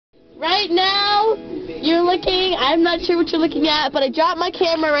Right now, you're looking, I'm not sure what you're looking at, but I dropped my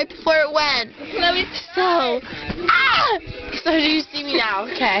camera right before it went. So do you see me now?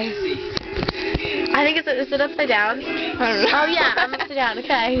 Okay. I think is it upside down? I don't know. Oh yeah, I'm upside down.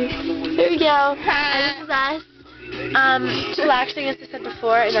 Okay. Here we go. And this is us. Chillaxing as I said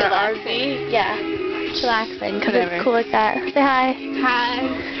before in our RV. Yeah. Chillaxing because it's cool like that. Say hi.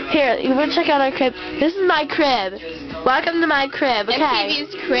 Hi. Here, you want to check out our crib? This is my crib. Welcome to my crib. Okay.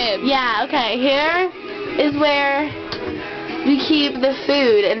 MTV's crib. Yeah. Okay. Here is where we keep the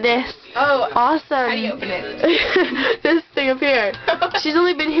food and this. Oh, awesome. How do you open it? This thing up here. She's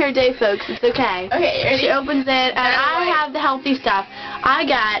only been here a day, folks. It's okay. Okay, ready? She opens it, and I have the healthy stuff. I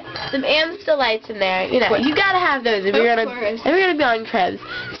got some Amstel Lights in there. You know, you gotta have those if you're gonna be on cribs.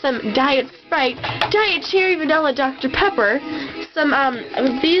 Some Diet Sprite, Diet Cherry Vanilla Dr. Pepper. Some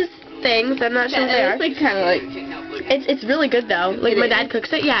these things. I'm not sure what they are. It's like kind of like. It's really good though. Like my dad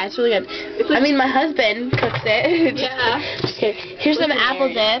cooks it. Yeah, it's really good. I mean, my husband cooks it. Yeah. Just kidding. Here's some apple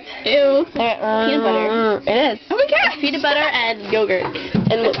dip. Ew. Peanut butter. It is. Oh my gosh. Peanut butter and yogurt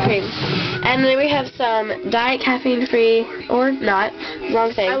and whipped cream. And then we have some diet caffeine free or not.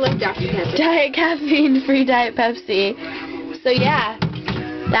 Wrong thing. I love Dr. Pepper. Diet caffeine free Diet Pepsi. So yeah,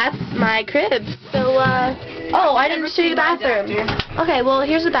 that's my crib. So oh, I didn't show you the bathroom. Okay, well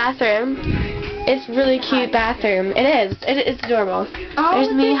here's the bathroom. It's really cute bathroom. It is. It's adorable. Oh,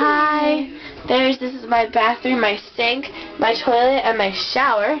 there's me. Hi. This is my bathroom, my sink, my toilet, and my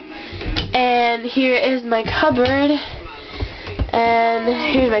shower. And here is my cupboard. And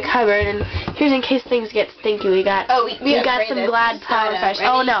here's my cupboard. And here's in case things get stinky. We got some Glad Power Fresh.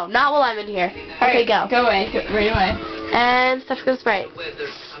 Oh no, not while I'm in here. Okay, go. Go away. Right away. And stuff goes Sprite.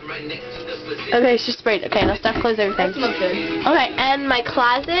 Okay, she's sprayed. Okay, now stuff close everything. That smells good. Okay, and my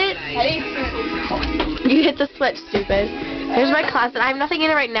closet. You hit the switch, stupid. Here's my closet. I have nothing in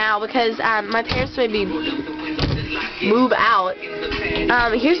it right now because my parents made me move out.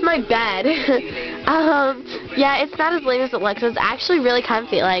 Here's my bed. Yeah, it's not as lame as it looks. It's actually really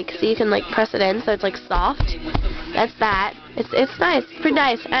comfy. Like, so you can like press it in, so it's like soft. That's that. It's nice. It's pretty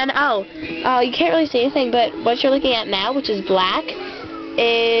nice. And you can't really see anything, but what you're looking at now, which is black,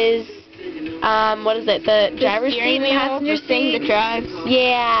 is what is it? The driver's seat, passenger seat that drives.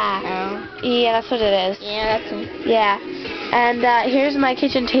 Yeah. Oh. Yeah, that's what it is. Yeah, that's. Yeah. And here's my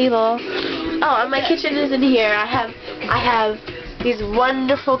kitchen table. Oh, and my kitchen is in here. I have these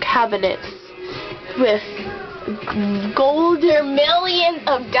wonderful cabinets with gold. They're millions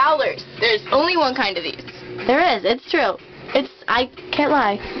of dollars. There's only one kind of these. There is. It's true. I can't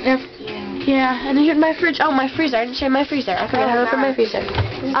lie. Yeah, and here's my fridge. Oh, my freezer. I didn't show you my freezer. I forgot how to open my freezer.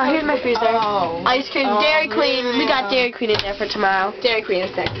 Oh, here's my freezer. Oh. Ice cream, Dairy Queen. We got Dairy Queen in there for tomorrow. Dairy Queen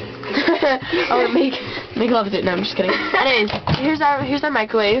is sexy. I want to make love with it. No, I'm just kidding. Anyways, here's our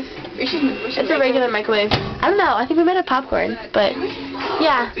microwave. It's a regular microwave. I don't know. I think we might have popcorn, but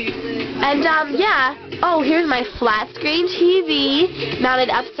yeah. And yeah. Oh, here's my flat screen TV mounted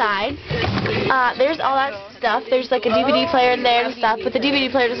upside. There's all that stuff. There's like a DVD player in there and stuff, but the DVD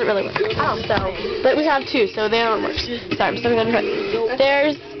player doesn't really work. But we have two, so they don't work. Sorry, I'm stepping on your foot.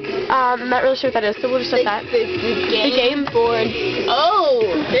 There's I'm not really sure what that is, so we'll just set that. The game board. Oh,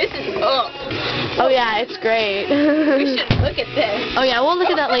 this is Oh yeah, it's great. We should look at this. Oh yeah, we'll look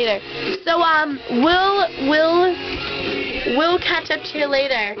at that later. So we'll catch up to you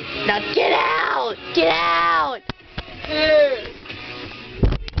later. Now get out! Get out!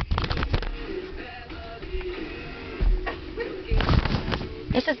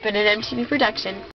 This has been an MTV production.